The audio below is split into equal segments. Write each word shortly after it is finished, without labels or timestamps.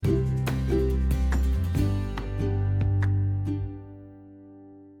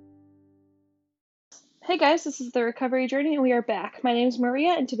Hey guys, this is the Recovery Journey, and we are back. My name is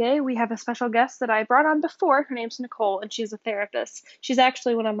Maria, and today we have a special guest that I brought on before. Her name's Nicole, and she's a therapist. She's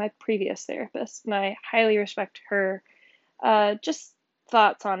actually one of my previous therapists, and I highly respect her just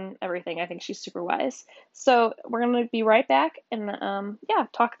thoughts on everything. I think she's super wise. So we're going to be right back, and yeah,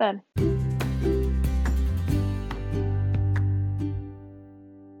 talk then.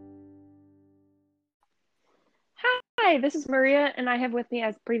 Hi, this is Maria, and I have with me,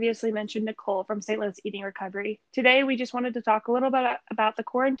 as previously mentioned, Nicole from St. Louis Eating Recovery. Today, we just wanted to talk a little bit about the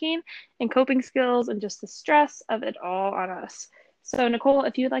quarantine and coping skills and just the stress of it all on us. So, Nicole,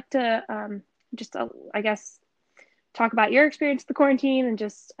 if you'd like to I guess, talk about your experience with the quarantine and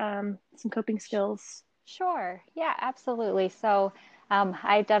just some coping skills. Sure. Yeah, absolutely.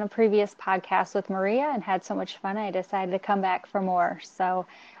 I'd done a previous podcast with Maria and had so much fun, I decided to come back for more.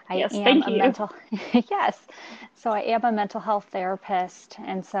 I Yes, am thank a you. mental, yes. I am a mental health therapist.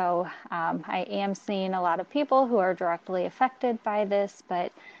 I am seeing a lot of people who are directly affected by this,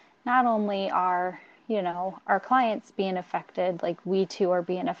 but not only are, our clients being affected, like we too are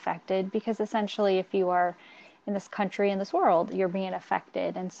being affected because essentially if you are in this country, in this world, you're being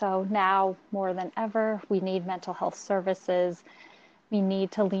affected. And so now more than ever, we need mental health services. We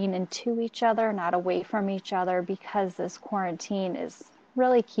need to lean into each other, not away from each other, because this quarantine is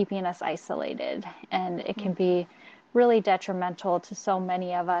really keeping us isolated. And it can be really detrimental to so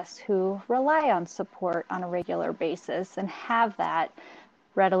many of us who rely on support on a regular basis and have that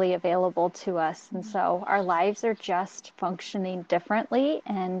readily available to us. And so our lives are just functioning differently.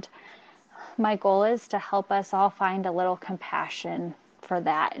 And my goal is to help us all find a little compassion for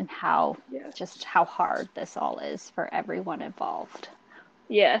that and Yes. how hard this all is for everyone involved.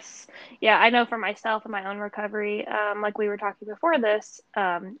 Yes. Yeah, I know for myself and my own recovery, like we were talking before this,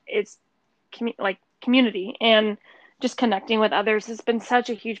 it's community and just connecting with others has been such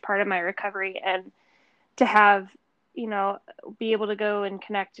a huge part of my recovery. And to have, you know, be able to go and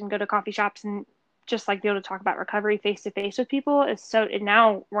connect and go to coffee shops and just like be able to talk about recovery face to face with people is so, and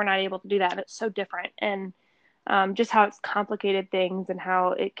now we're not able to do that. And it's so different. And just how it's complicated things and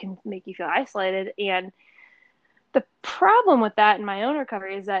how it can make you feel isolated. And the problem with that in my own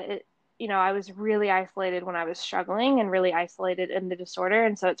recovery is that I was really isolated when I was struggling and really isolated in the disorder.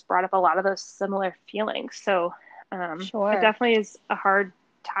 And so it's brought up a lot of those similar feelings. So it Sure. definitely is a hard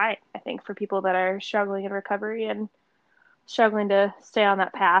time, I think, for people that are struggling in recovery and struggling to stay on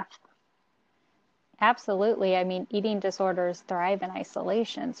that path. Absolutely. I mean, eating disorders thrive in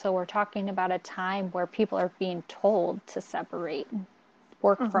isolation. So we're talking about a time where people are being told to separate and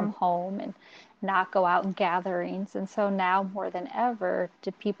work from Hmm. home and not go out in gatherings. And so now more than ever,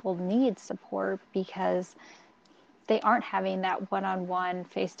 do people need support because they aren't having that one-on-one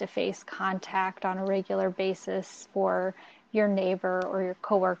face-to-face contact on a regular basis for your neighbor or your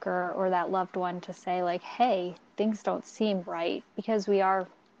coworker or that loved one to say like, hey, things don't seem right because we are,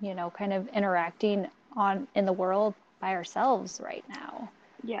 kind of interacting on in the world by ourselves right now.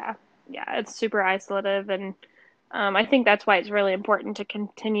 Yeah. Yeah. It's super isolative. And I think that's why it's really important to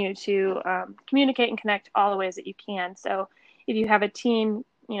continue to communicate and connect all the ways that you can. So if you have a team,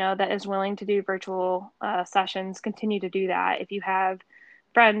 that is willing to do virtual sessions, continue to do that. If you have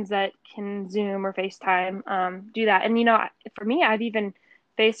friends that can Zoom or FaceTime, do that. And, for me, I've even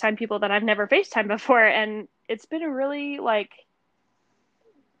FaceTime people that I've never FaceTime before. And it's been really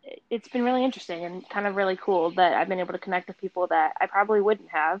interesting and kind of really cool that I've been able to connect with people that I probably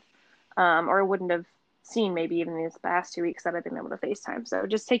wouldn't have or wouldn't have seen maybe even these past 2 weeks that I've been able to FaceTime. So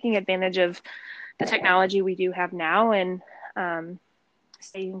just taking advantage of the technology we do have now and um,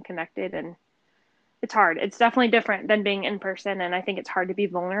 staying connected. And it's hard. It's definitely different than being in person. And I think it's hard to be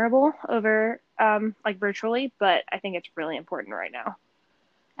vulnerable over like virtually, but I think it's really important right now.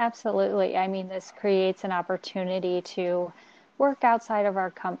 Absolutely. I mean, this creates an opportunity to work outside of our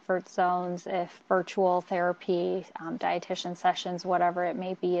comfort zones if virtual therapy, dietitian sessions, whatever it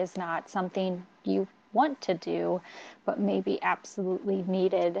may be, is not something you want to do, but maybe absolutely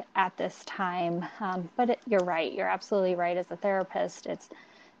needed at this time. You're right. You're absolutely right. As a therapist, it's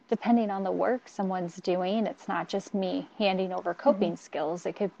depending on the work someone's doing, it's not just me handing over Mm-hmm. coping skills.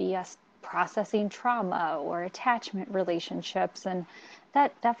 It could be us processing trauma or attachment relationships. And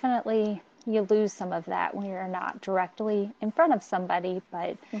that definitely, you lose some of that when you're not directly in front of somebody.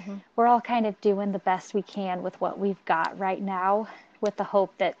 But Mm-hmm. we're all kind of doing the best we can with what we've got right now, with the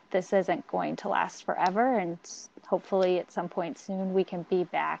hope that this isn't going to last forever. And hopefully, at some point soon, we can be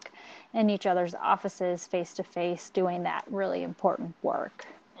back in each other's offices face to face doing that really important work.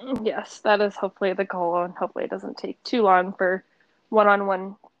 Yes, that is hopefully the goal, and hopefully it doesn't take too long for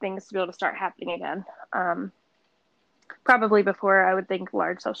one-on-one things to be able to start happening again. Probably before I would think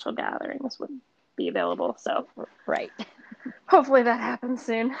large social gatherings would. be available. So Right. hopefully that happens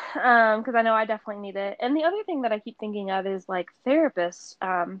soon. Because I know I definitely need it. And the other thing that I keep thinking of is like therapists.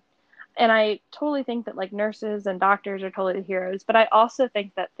 And I totally think that like nurses and doctors are totally the heroes, but I also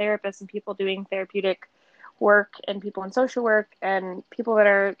think that therapists and people doing therapeutic work and people in social work and people that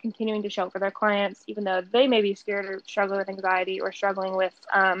are continuing to show up for their clients, even though they may be scared or struggling with anxiety or struggling with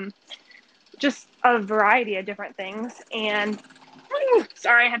just a variety of different things. And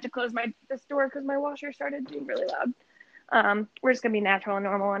sorry, I had to close this door because my washer started being really loud. We're just gonna be natural and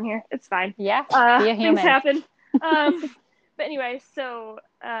normal in here. It's fine. Yeah. Be a Things human. happen. But anyway, so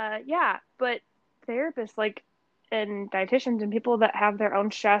yeah, but therapists like and dietitians and people that have their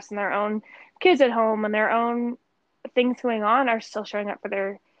own stress and their own kids at home and their own things going on are still showing up for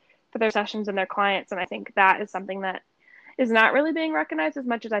their sessions and their clients. And I think that is something that is not really being recognized as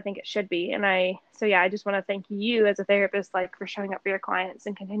much as I think it should be. And so yeah, I just want to thank you as a therapist, like for showing up for your clients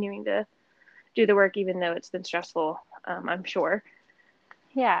and continuing to do the work, even though it's been stressful. I'm sure.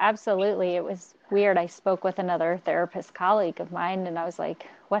 Yeah, absolutely. It was weird. I spoke with another therapist colleague of mine and I was like,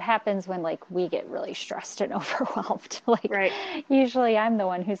 what happens when like we get really stressed and overwhelmed? Like Right. usually I'm the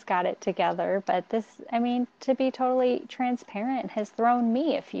one who's got it together, but this, I mean, to be totally transparent has thrown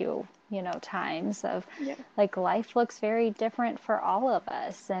me a few, times of Yeah. like life looks very different for all of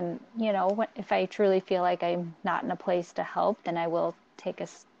us. And, if I truly feel like I'm not in a place to help, then I will take a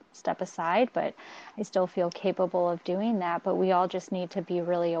step aside, but I still feel capable of doing that. But we all just need to be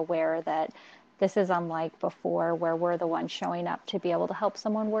really aware that this is unlike before, where we're the ones showing up to be able to help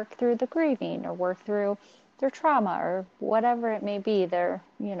someone work through the grieving or work through their trauma or whatever it may be, their,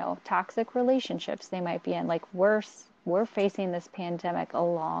 toxic relationships they might be in. Like we're facing this pandemic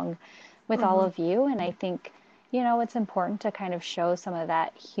along with all Mm-hmm. of you. And I think, it's important to kind of show some of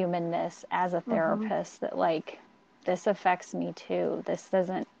that humanness as a Mm-hmm. therapist that like this affects me too. This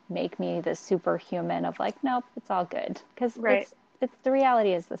doesn't make me the superhuman of like, nope, it's all good. Because Right. it's the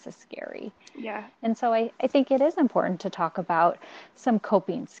reality is this is scary. Yeah. And so I think it is important to talk about some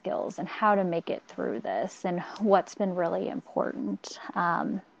coping skills and how to make it through this and what's been really important.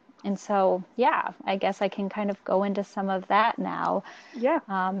 And so, yeah, I guess I can kind of go into some of that now. Yeah.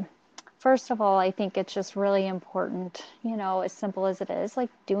 First of all, I think it's just really important, as simple as it is, like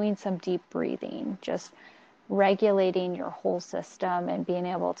doing some deep breathing, just regulating your whole system and being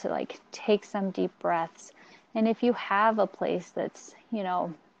able to like take some deep breaths. And if you have a place that's,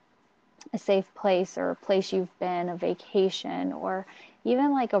 a safe place or a place you've been, a vacation, or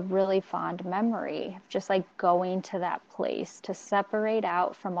even like a really fond memory, just like going to that place to separate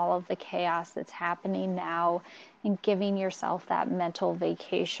out from all of the chaos that's happening now and giving yourself that mental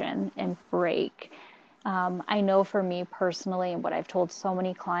vacation and break. I know for me personally, and what I've told so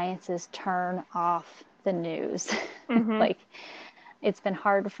many clients is turn off the news. Mm-hmm. Like, it's been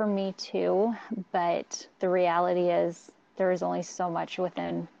hard for me too, but the reality is there is only so much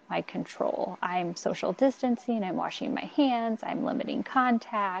within my control. I'm social distancing, I'm washing my hands, I'm limiting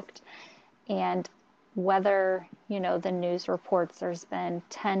contact, and whether, the news reports there's been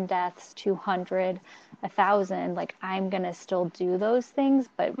 10 deaths, 200, 1,000, like I'm going to still do those things,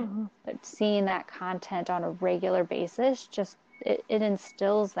 but Mm-hmm. seeing that content on a regular basis just it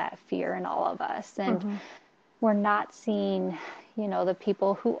instills that fear in all of us. And Mm-hmm. we're not seeing, the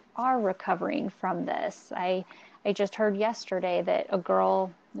people who are recovering from this. I just heard yesterday that a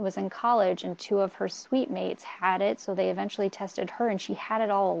girl was in college and two of her suite mates had it, so they eventually tested her and she had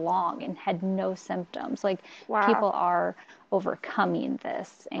it all along and had no symptoms. Like Wow. people are overcoming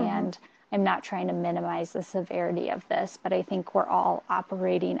this, Mm-hmm. and I'm not trying to minimize the severity of this, but I think we're all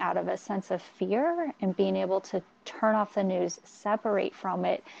operating out of a sense of fear, and being able to turn off the news, separate from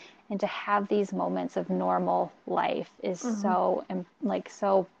it, and to have these moments of normal life is Mm-hmm.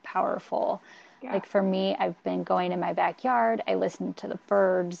 so powerful. Yeah. Like for me, I've been going in my backyard, I listen to the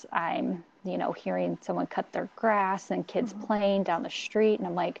birds, I'm hearing someone cut their grass and kids Mm-hmm. playing down the street, and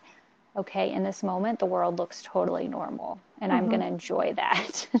I'm like, okay, in this moment the world looks totally normal and I'm Mm-hmm. going to enjoy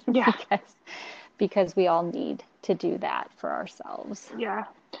that. Yeah. because we all need to do that for ourselves. Yeah.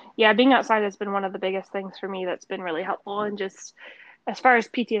 Yeah. Being outside has been one of the biggest things for me that's been really helpful. And just as far as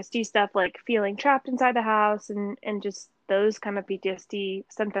PTSD stuff, like feeling trapped inside the house and just those kind of PTSD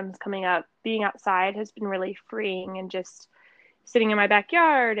symptoms coming up, being outside has been really freeing and just sitting in my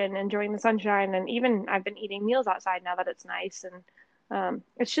backyard and enjoying the sunshine. And even I've been eating meals outside now that it's nice. And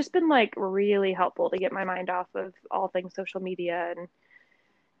it's just been like really helpful to get my mind off of all things social media and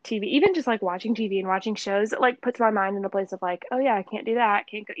TV, even just like watching TV and watching shows. It like puts my mind in a place of like, oh yeah, I can't do that.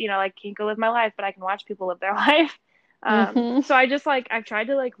 Can't go, like can't go live my life, but I can watch people live their life. Mm-hmm. So I just like I've tried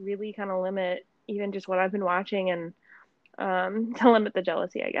to like really kind of limit even just what I've been watching and to limit the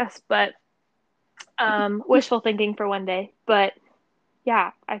jealousy, I guess. But Wishful thinking for one day, but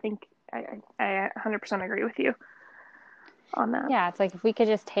yeah, I think I 100% agree with you on that. Yeah, it's like if we could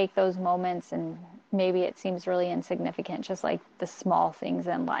just take those moments, and maybe it seems really insignificant, just like the small things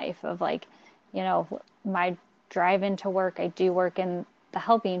in life of like, my drive into work, I do work in the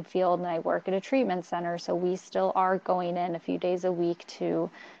helping field and I work at a treatment center. So we still are going in a few days a week to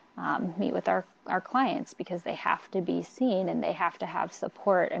meet with our clients because they have to be seen and they have to have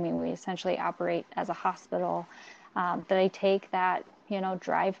support. I mean, we essentially operate as a hospital. That I take that,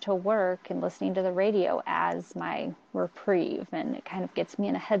 drive to work and listening to the radio as my reprieve. And it kind of gets me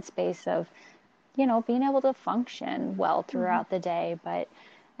in a headspace of, being able to function well Mm-hmm. throughout the day. But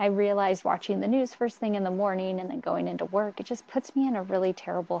I realized watching the news first thing in the morning and then going into work, it just puts me in a really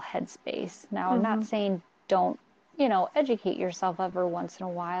terrible headspace. Now, I'm Mm-hmm. not saying don't, educate yourself every once in a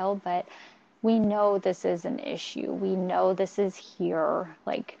while, but we know this is an issue. We know this is here.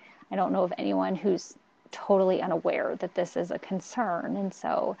 Like, I don't know of anyone who's totally unaware that this is a concern. And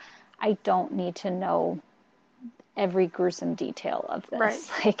so I don't need to know every gruesome detail of Right,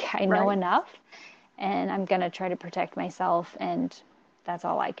 this. Like, I know right, enough and I'm going to try to protect myself. And that's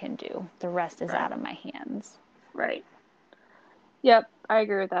all I can do. The rest is right, out of my hands. right. Yep, I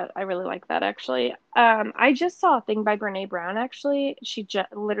agree with that. I really like that actually. I just saw a thing by Brene Brown actually. She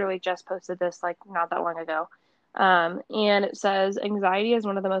literally just posted this like not that long ago. And it says anxiety is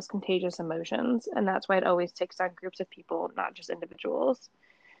one of the most contagious emotions, and that's why it always takes on groups of people, not just individuals.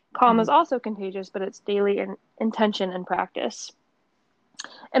 Calm is Mm. also contagious, but it's daily intention and practice.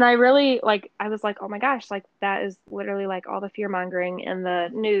 And I really like, I was like, oh my gosh, like that is literally like all the fear mongering and the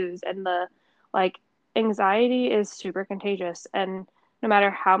news and the like anxiety is super contagious. And no matter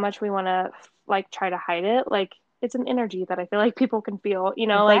how much we want to like try to hide it, like it's an energy that I feel like people can feel,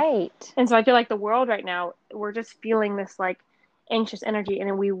 like, Right. and so I feel like the world right now, we're just feeling this like anxious energy and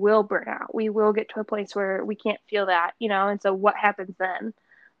then we will burn out. We will get to a place where we can't feel that, and so what happens then?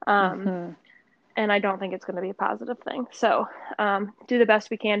 Um, Mm-hmm. and I don't think it's going to be a positive thing. So, do the best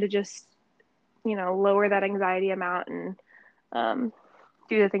we can to just, lower that anxiety amount and um,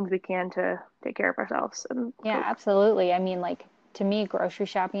 do the things we can to take care of ourselves and Yeah, cope. absolutely. I mean, like, to me, grocery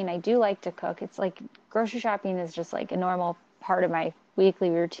shopping, I do like to cook. It's like grocery shopping is just like a normal part of my weekly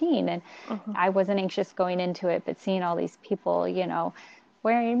routine. And Mm-hmm. I wasn't anxious going into it, but seeing all these people,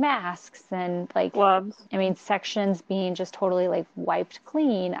 wearing masks and like, Gloves. I mean, sections being just totally like wiped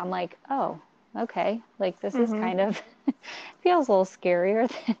clean, I'm like, oh, okay. Like, this is Mm-hmm. kind of feels a little scarier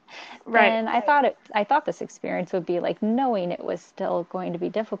Right. than I thought this experience would be, like, knowing it was still going to be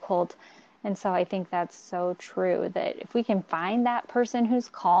difficult. And so I think that's so true that if we can find that person who's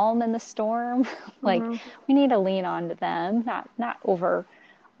calm in the storm, like, Mm-hmm. we need to lean on to them, not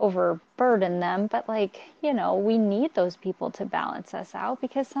overburden them, but like, we need those people to balance us out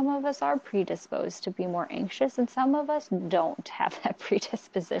because some of us are predisposed to be more anxious and some of us don't have that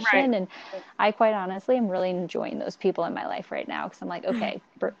Right. predisposition. And I quite honestly am really enjoying those people in my life right now because I'm like, okay,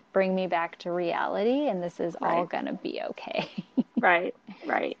 bring me back to reality and this is all Right. gonna be okay. Right.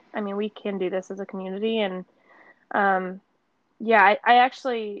 Right. I mean, we can do this as a community. And um, yeah, I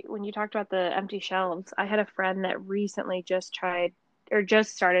actually, when you talked about the empty shelves, I had a friend that recently just tried or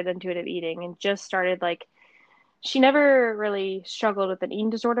just started intuitive eating and just started like she never really struggled with an eating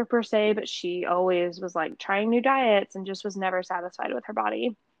disorder per se, but she always was like trying new diets and just was never satisfied with her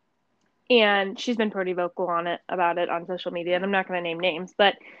body. And she's been pretty vocal on it about it on social media, and I'm not going to name names,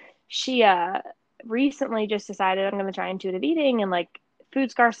 but she recently just decided I'm going to try intuitive eating and like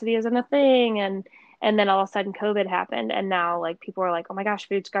food scarcity isn't a thing and then all of a sudden COVID happened and now like people are like, "Oh my gosh,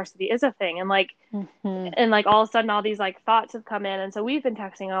 food scarcity is a thing." Hmm. And like all of a sudden all these like thoughts have come in and so we've been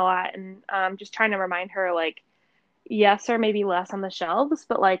texting a lot and just trying to remind her like yes, or maybe less on the shelves,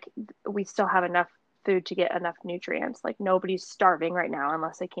 but like we still have enough food to get enough nutrients. Like nobody's starving right now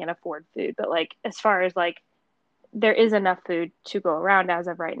unless they can't afford food. But like as far as like there is enough food to go around as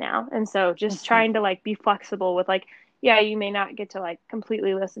of right now. And so just Hmm. trying to like be flexible with like, yeah, you may not get to like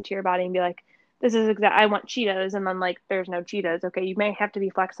completely listen to your body and be like, this is exact I want Cheetos and then like there's no Cheetos. Okay, you may have to be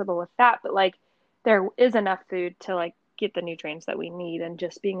flexible with that, but like there is enough food to like get the nutrients that we need and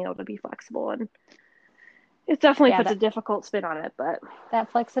just being able to be flexible and it definitely Yeah, puts a that difficult spin on it, but that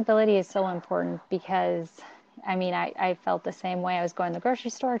flexibility is so important because I mean, I felt the same way. I was going to the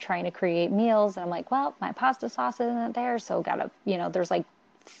grocery store trying to create meals, and I'm like, well, my pasta sauce isn't there, so gotta, there's like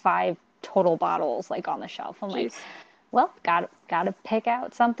five total bottles like on the shelf. I'm like, geez. well, gotta pick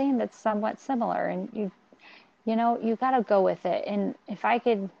out something that's somewhat similar, and you gotta go with it. And if I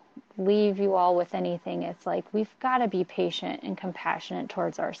could leave you all with anything, it's like we've got to be patient and compassionate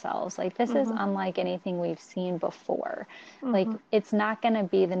towards ourselves. Like, this is Mhm. unlike anything we've seen before. Like, Mhm. it's not going to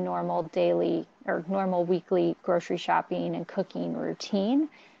be the normal daily or normal weekly grocery shopping and cooking routine.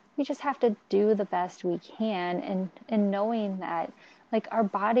 We just have to do the best we can, and knowing that, like, our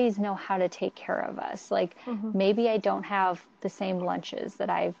bodies know how to take care of us. Like, Mhm. maybe I don't have the same lunches that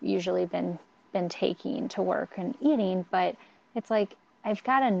I've usually been taking to work and eating, but it's like I've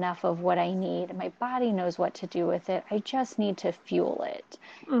got enough of what I need. My body knows what to do with it. I just need to fuel it.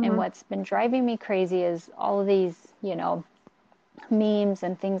 And Mhm. what's been driving me crazy is all of these, memes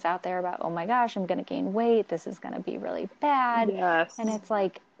and things out there about, oh my gosh, I'm going to gain weight. This is going to be really bad. And Yes. it's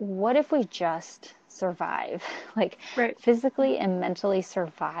like, what if we just survive? Like, Right. physically and mentally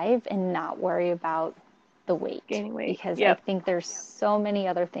survive and not worry about the weight? Gaining weight. Because I Yep. think there's so many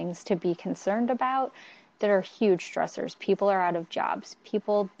other things to be concerned about that are huge stressors. People are out of jobs.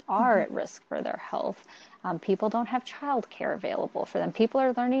 People are Mhm. at risk for their health. People don't have childcare available for them. People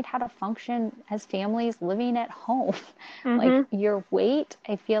are learning how to function as families living at home. Like, Mhm. your weight,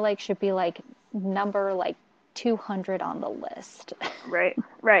 I feel like should be like number like 200 on the list. Right.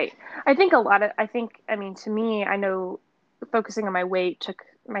 Right. I think, to me, I know focusing on my weight took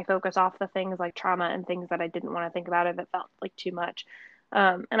my focus off the things like trauma and things that I didn't want to think about if it felt like too much.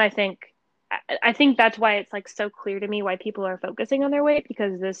 And I think that's why it's like so clear to me why people are focusing on their weight,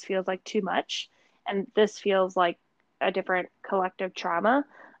 because this feels like too much and this feels like a different collective trauma.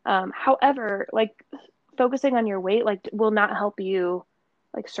 However, like focusing on your weight like will not help you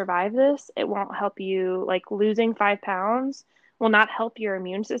like survive this. It won't help you. Like losing 5 pounds will not help your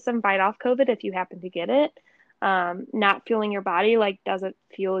immune system fight off COVID if you happen to get it. Not fueling your body like doesn't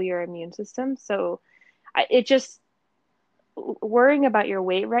fuel your immune system. So it just worrying about your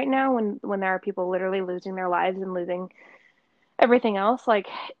weight right now when there are people literally losing their lives and losing everything else, like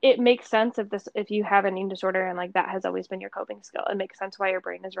it makes sense if you have an eating disorder and like that has always been your coping skill. It makes sense why your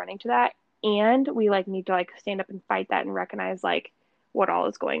brain is running to that. And we like need to like stand up and fight that and recognize like what all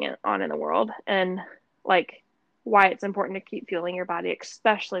is on in the world, and like why it's important to keep fueling your body,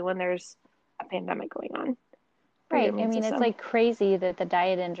 especially when there's a pandemic going on for your Right. I immune mean, it's system. like crazy that the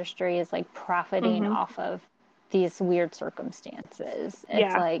diet industry is like profiting Mm-hmm. off of these weird circumstances. It's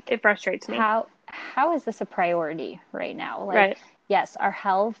Yeah, like, it frustrates me. how is this a priority right now? Like, Right. yes, our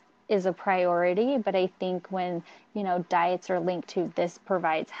health is a priority, but I think when, diets are linked to this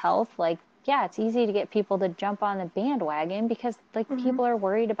provides health, like, yeah, it's easy to get people to jump on the bandwagon because like Mm-hmm. people are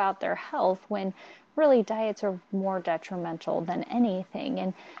worried about their health when really diets are more detrimental than anything.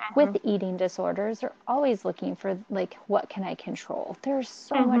 And with eating disorders, they're always looking for like, what can I control? There's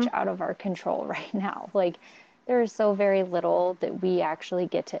so Mm-hmm. much out of our control right now. Like, there's so very little that we actually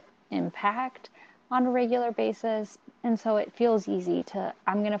get to impact on a regular basis. And so it feels easy to,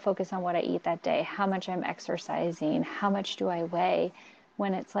 I'm going to focus on what I eat that day, how much I'm exercising, how much do I weigh,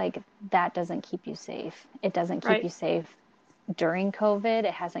 when it's like that doesn't keep you safe. It doesn't keep Right. you safe during COVID.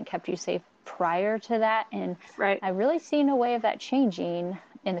 It hasn't kept you safe prior to that. And Right. I really see no way of that changing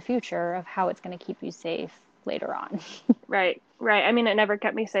in the future of how it's going to keep you safe later on. Right, right. I mean, it never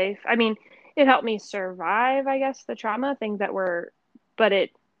kept me safe. I mean, it helped me survive, I guess, the trauma, things that were, but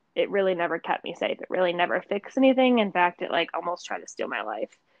it really never kept me safe. It really never fixed anything. In fact, it like almost tried to steal my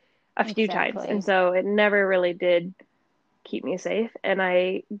life a few times. And Exactly. so it never really did keep me safe. And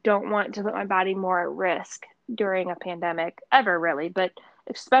I don't want to put my body more at risk during a pandemic, ever really, but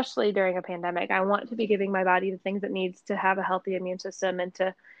especially during a pandemic. I want to be giving my body the things it needs to have a healthy immune system and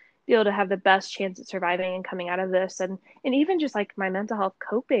to be able to have the best chance at surviving and coming out of this. And even just like my mental health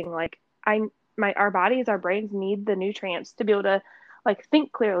coping, like I my our bodies, our brains need the nutrients to be able to like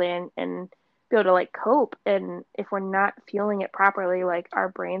think clearly and be able to like cope. And if we're not fueling it properly, like our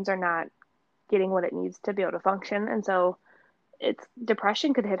brains are not getting what it needs to be able to function. And so it's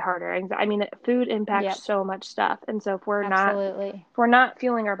depression could hit harder. I mean, food impacts Yep, so much stuff. And so absolutely. if we're not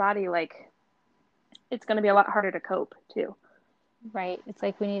fueling our body, like it's going to be a lot harder to cope too. Right. It's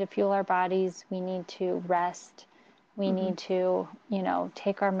like we need to fuel our bodies, we need to rest, we Hmm. need to,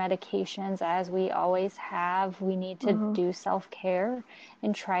 take our medications as we always have. We need to Hmm. do self care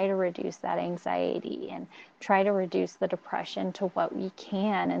and try to reduce that anxiety and try to reduce the depression to what we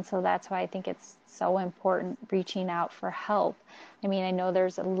can. And so that's why I think it's so important reaching out for help. I mean, I know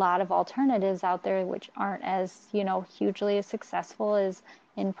there's a lot of alternatives out there which aren't as, hugely as successful as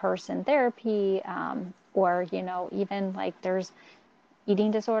in person therapy, or, even like there's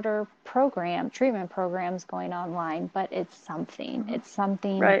eating disorder treatment programs going online, but it's something. Hmm. It's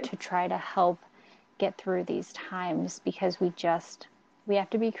something Right. to try to help get through these times because we have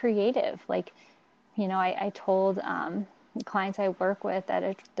to be creative. Like, I told clients I work with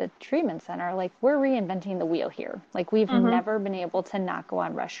at the treatment center, like we're reinventing the wheel here. Like we've Mhm. never been able to not go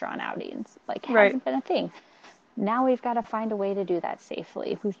on restaurant outings. Like Right. hasn't been a thing. Now we've got to find a way to do that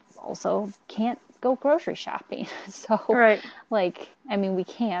safely. We also can't go grocery shopping. So, Right. like, I mean, we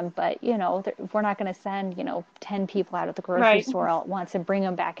can, but, we're not going to send, 10 people out of the grocery Right. store all at once and bring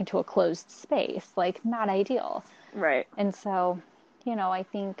them back into a closed space. Like, not ideal. Right. And so, I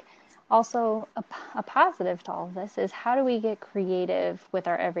think also a positive to all of this is how do we get creative with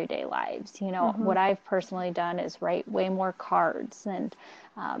our everyday lives? Mhm. What I've personally done is write way more cards and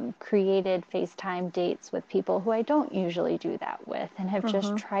created FaceTime dates with people who I don't usually do that with and have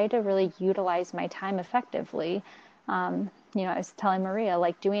just Mhm. tried to really utilize my time effectively. I was telling Maria,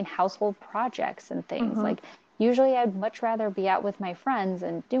 like doing household projects and things. Mhm. Like, usually I'd much rather be out with my friends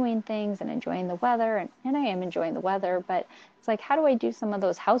and doing things and enjoying the weather. And I am enjoying the weather, but it's like, how do I do some of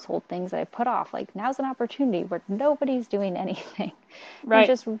those household things that I put off? Like, now's an opportunity where nobody's doing anything. And Right.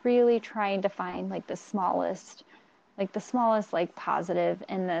 just really trying to find like the smallest, like positive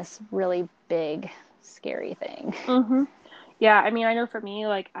in this really big, scary thing. Mhm. Yeah, I mean, I know for me,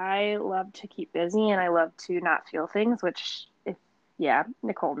 like I love to keep busy and I love to not feel things, which if yeah,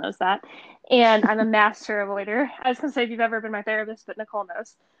 Nicole knows that. And I'm a master avoider. I was gonna say if you've ever been my therapist, but Nicole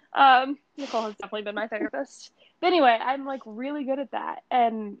knows. Nicole has definitely been my therapist. But anyway, I'm like really good at that.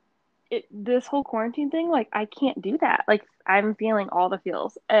 And this whole quarantine thing, like I can't do that. Like I'm feeling all the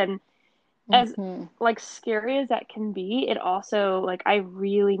feels. And as Hmm. like scary as that can be, it also like I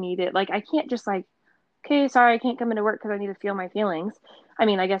really need it. Like I can't just like okay, sorry, I can't come into work because I need to feel my feelings. I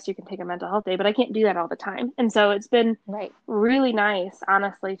mean, I guess you can take a mental health day, but I can't do that all the time. And so it's been Right. really nice,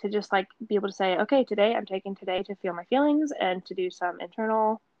 honestly, to just like be able to say, okay, today I'm taking today to feel my feelings and to do some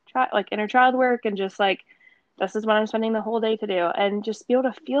like inner child work and just like, this is what I'm spending the whole day to do and just be able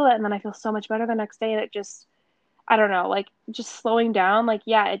to feel it. And then I feel so much better the next day. And it just, I don't know, like just slowing down, like,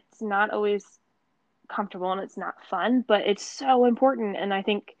 yeah, it's not always comfortable and it's not fun, but it's so important. And I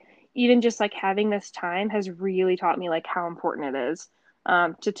think even just like having this time has really taught me like how important it is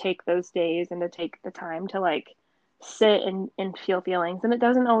to take those days and to take the time to like sit and feel feelings. And it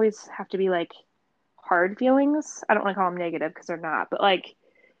doesn't always have to be like hard feelings. I don't want to call them negative because they're not, but like it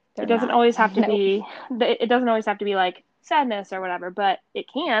They're doesn't not. always have to Nope. be, it doesn't always have to be like sadness or whatever, but it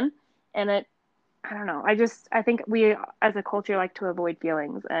can. And I don't know. I think we as a culture like to avoid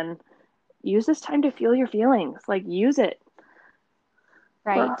feelings and use this time to feel your feelings. Like use it.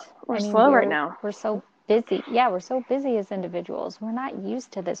 We're Right. we're I mean, slow right now. we're so busy. Yeah, we're so busy as individuals. We're not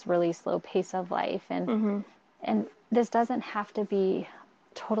used to this really slow pace of life, Hmm. and this doesn't have to be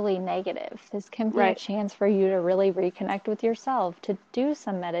totally negative. This can be a Right. chance for you to really reconnect with yourself, to do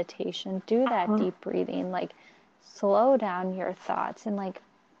some meditation, do that Uh-huh. deep breathing, like slow down your thoughts and like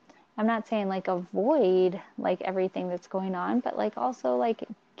I'm not saying like avoid like everything that's going on, but like also like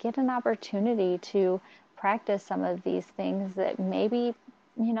get an opportunity to practice some of these things that maybe,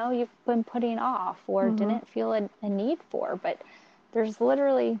 you've been putting off or Hmm. didn't feel a need for. But there's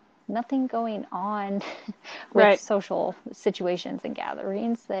literally nothing going on with Right. social situations and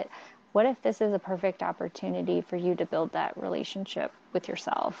gatherings that what if this is a perfect opportunity for you to build that relationship with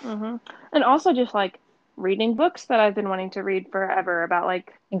yourself? Hmm. And also just like reading books that I've been wanting to read forever about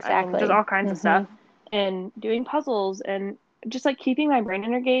like I mean just Exactly. all kinds of Hmm. stuff and doing puzzles and just like keeping my brain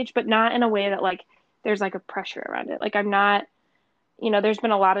engaged, but not in a way that like there's like a pressure around it. Like I'm not there's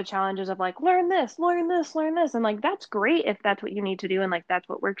been a lot of challenges of like, learn this, learn this, learn this. And like, that's great if that's what you need to do and like that's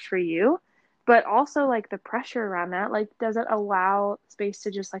what works for you. But also, like, the pressure around that, like, doesn't allow space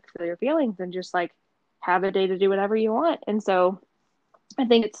to just like feel your feelings and just like have a day to do whatever you want. And so I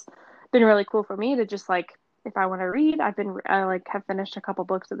think it's been really cool for me to just like, if I want to read, I like have finished a couple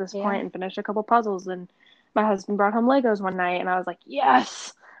books at this point Yeah. and finished a couple puzzles. And my husband brought home Legos one night and I was like,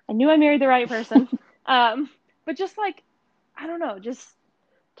 yes, I knew I married the right person. Um, but just like, I don't know, just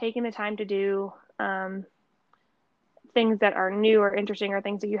taking the time to do things that are new or interesting or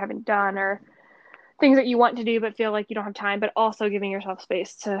things that you haven't done or things that you want to do but feel like you don't have time, but also giving yourself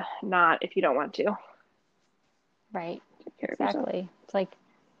space to not if you don't want to Right. take care of yourself. Exactly. It's like,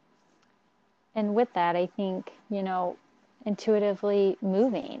 and with that, I think, intuitively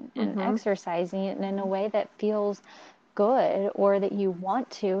moving and Mm-hmm. exercising it in a way that feels good or that you want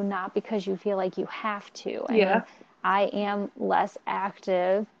to, not because you feel like you have to. I mean, Yeah. I am less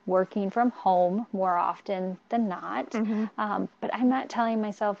active working from home more often than not. Mm-hmm. But I'm not telling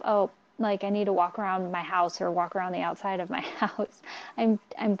myself, oh, like I need to walk around my house or walk around the outside of my house. I'm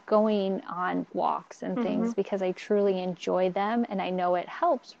going on walks and Mm-hmm. things because I truly enjoy them and I know it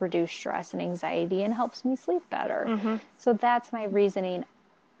helps reduce stress and anxiety and helps me sleep better. Mm-hmm. So that's my reasoning.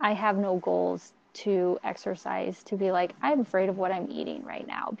 I have no goals to exercise, to be like, I'm afraid of what I'm eating right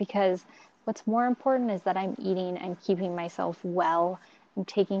now, because what's more important is that I'm eating and keeping myself well. I'm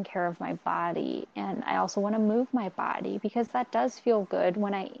taking care of my body, and I also want to move my body, because that does feel good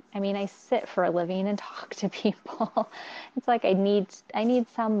when I sit for a living and talk to people. It's like I need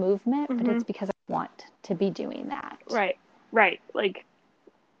some movement, but Mm-hmm. it's because I want to be doing that. Right. Right. Like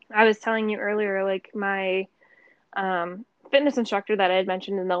I was telling you earlier, like my fitness instructor that I had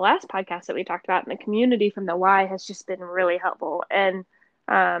mentioned in the last podcast that we talked about in the community from the Y has just been really helpful. And,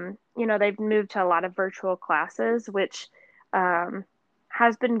 they've moved to a lot of virtual classes, which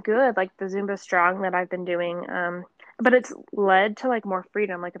has been good, like the Zumba Strong that I've been doing. But it's led to like more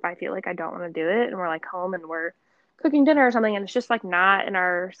freedom. Like if I feel like I don't want to do it and we're like home and we're cooking dinner or something and it's just like not in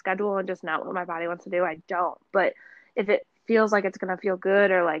our schedule and just not what my body wants to do, I don't. But if it feels like it's going to feel good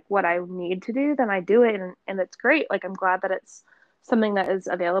or like what I need to do, then I do it. And it's great. Like, I'm glad that it's something that is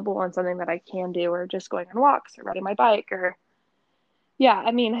available and something that I can do, or just going on walks or riding my bike or, yeah,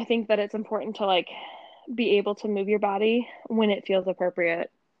 I mean, I think that it's important to like be able to move your body when it feels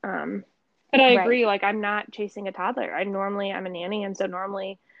appropriate. Um, but I Right. agree, like, I'm not chasing a toddler. I'm a nanny. And so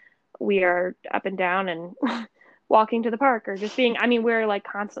normally we are up and down and walking to the park or just being, I mean, we're like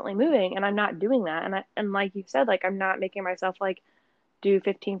constantly moving and I'm not doing that. And like you said, like, I'm not making myself like do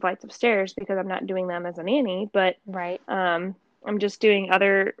 15 flights of stairs because I'm not doing them as a nanny, but Right. I'm just doing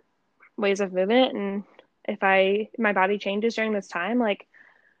other ways of movement. And if my body changes during this time, like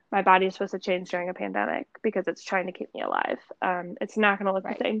my body is supposed to change during a pandemic because it's trying to keep me alive. It's not going to look the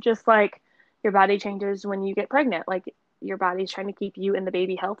Right. same, just like your body changes when you get pregnant. Like your body's trying to keep you and the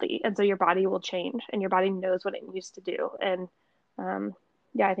baby healthy. And so your body will change and your body knows what it used to do. And um,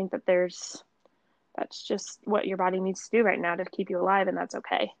 yeah, I think that that's just what your body needs to do right now to keep you alive. And that's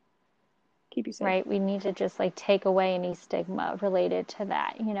okay. Keep you safe. Right. We need to just like take away any stigma related to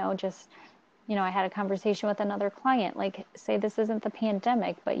that. I had a conversation with another client, like, say this isn't the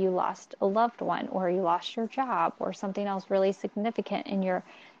pandemic, but you lost a loved one, or you lost your job, or something else really significant in your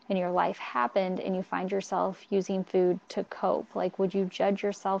life happened, and you find yourself using food to cope. Like, would you judge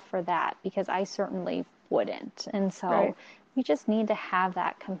yourself for that? Because I certainly wouldn't. And so Right. we just need to have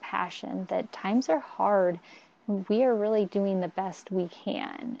that compassion that times are hard. We are really doing the best we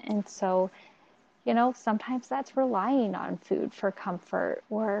can. And so sometimes that's relying on food for comfort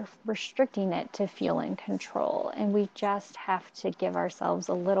or restricting it to feel in control. And we just have to give ourselves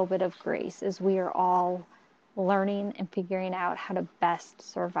a little bit of grace as we are all learning and figuring out how to best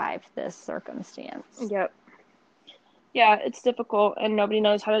survive this circumstance. Yep. Yeah, it's difficult and nobody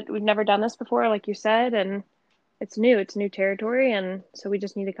knows we've never done this before, like you said, and it's new territory. And so we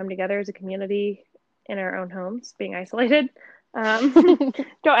just need to come together as a community in our own homes, being isolated. Um,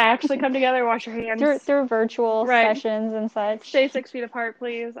 don't actually come together, wash your through hands. through virtual Right. sessions and such. Stay 6 feet apart,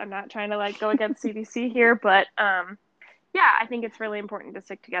 please. I'm not trying to like go against CDC here, but yeah, I think it's really important to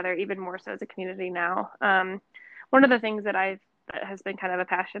stick together even more so as a community now. One of the things that has been kind of a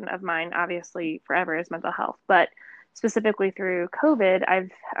passion of mine, obviously forever, is mental health, but specifically through COVID,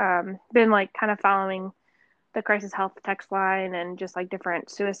 I've been like kind of following the crisis health text line and just like different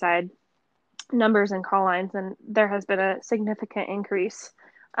suicide numbers and call lines, and there has been a significant increase.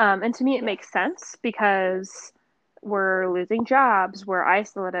 And to me, it Yes. makes sense because we're losing jobs, we're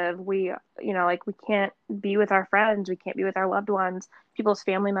isolated, like we can't be with our friends, we can't be with our loved ones, people's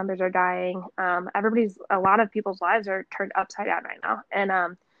family members are dying. A lot of people's lives are turned upside down right now.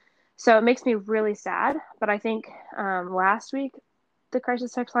 And so it makes me really sad. But I think last week, the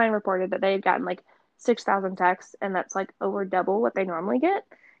crisis text line reported that they had gotten like 6,000 texts, and that's like over double what they normally get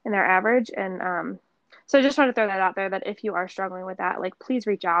in their average. And so I just want to throw that out there that if you are struggling with that, like please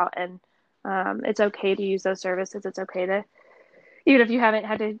reach out. And it's okay to use those services. It's okay to, even if you haven't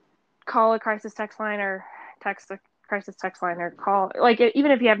had to call a crisis text line or text the crisis text line or call, like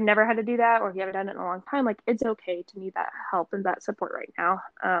even if you have never had to do that or if you haven't done it in a long time, like it's okay to need that help and that support right now.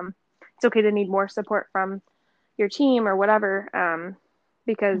 It's okay to need more support from your team or whatever,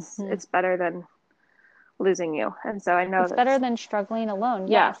 because Mm-hmm. it's better than losing you. And so I know It's better that's, than struggling alone.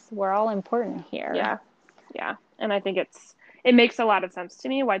 yeah, Yes, we're all important here. yeah, yeah. And I think it makes a lot of sense to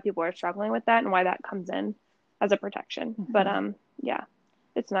me why people are struggling with that and why that comes in as a protection. But Mm-hmm. yeah,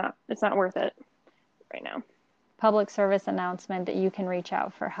 it's not worth it right now. Public service announcement that you can reach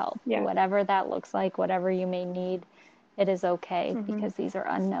out for help, Yeah. whatever that looks like, whatever you may need. It is okay, Hmm. because these are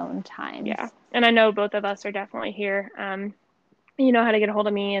unknown Yeah. times. And I know both of us are definitely here. You know how to get a hold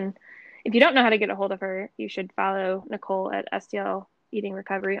of me. And if you don't know how to get a hold of her, you should follow Nicole at STL Eating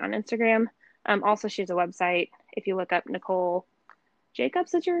Recovery on Instagram. Also, she has a website. If you look up Nicole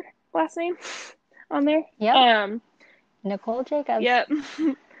Jacobs, is your last name on there? Yep, Nicole Jacobs. Yep.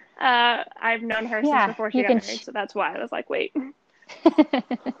 I've known her since Yeah, before she you got can. married, so that's why I was like, wait.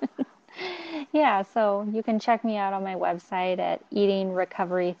 Yeah, so you can check me out on my website at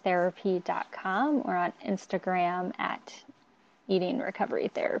eatingrecoverytherapy.com or on Instagram at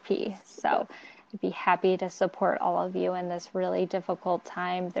eatingrecoverytherapy. So I'd be happy to support all of you in this really difficult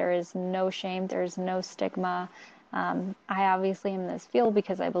time. There is no shame, there's no stigma. I obviously am in this field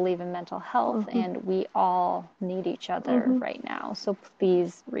because I believe in mental health, Mm-hmm. and we all need each other Mm-hmm. right now. So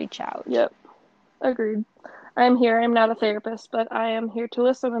please reach out. Yep. Agreed. I'm here. I'm not a therapist, but I am here to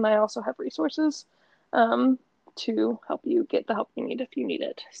listen, and I also have resources um, to help you get the help you need if you need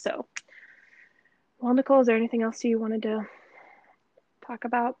it. So, well, Nicole, is there anything else you wanted to talk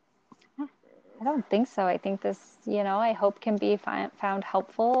about? I don't think so. I think this, I hope can be found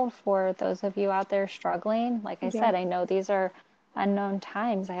helpful for those of you out there struggling. Like I Yeah. said, I know these are unknown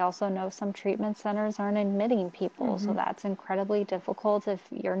times. I also know some treatment centers aren't admitting people, so Mm-hmm. that's incredibly difficult if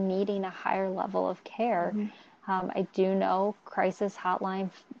you're needing a higher level of care. Mm-hmm. I do know crisis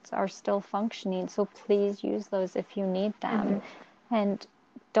hotlines are still functioning, so please use those if you need them. Mm-hmm. And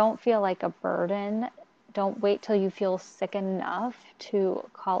don't feel like a burden. Don't wait till you feel sick enough to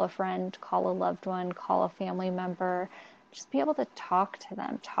call a friend, call a loved one, call a family member. Just be able to talk to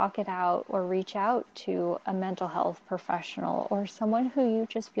them, talk it out, or reach out to a mental health professional or someone who you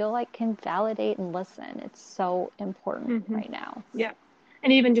just feel like can validate and listen. It's so important Mm-hmm. right now. Yeah.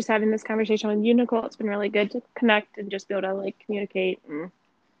 And even just having this conversation with you, Nicole, it's been really good to connect and just be able to like communicate and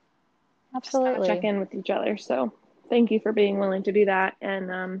just kind of check Absolutely. in with each other. So, thank you for being willing to do that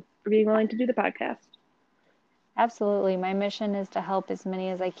and for being willing to do the podcast. Absolutely. My mission is to help as many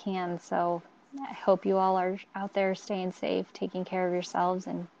as I can. So I hope you all are out there staying safe, taking care of yourselves,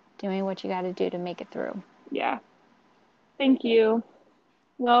 and doing what you got to do to make it through. Yeah. Thank you.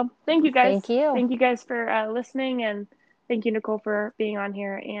 Well, thank you guys. Thank you. Thank you guys for listening, and thank you, Nicole, for being on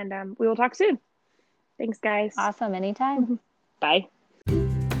here. And we will talk soon. Thanks, guys. Awesome. Anytime. Bye.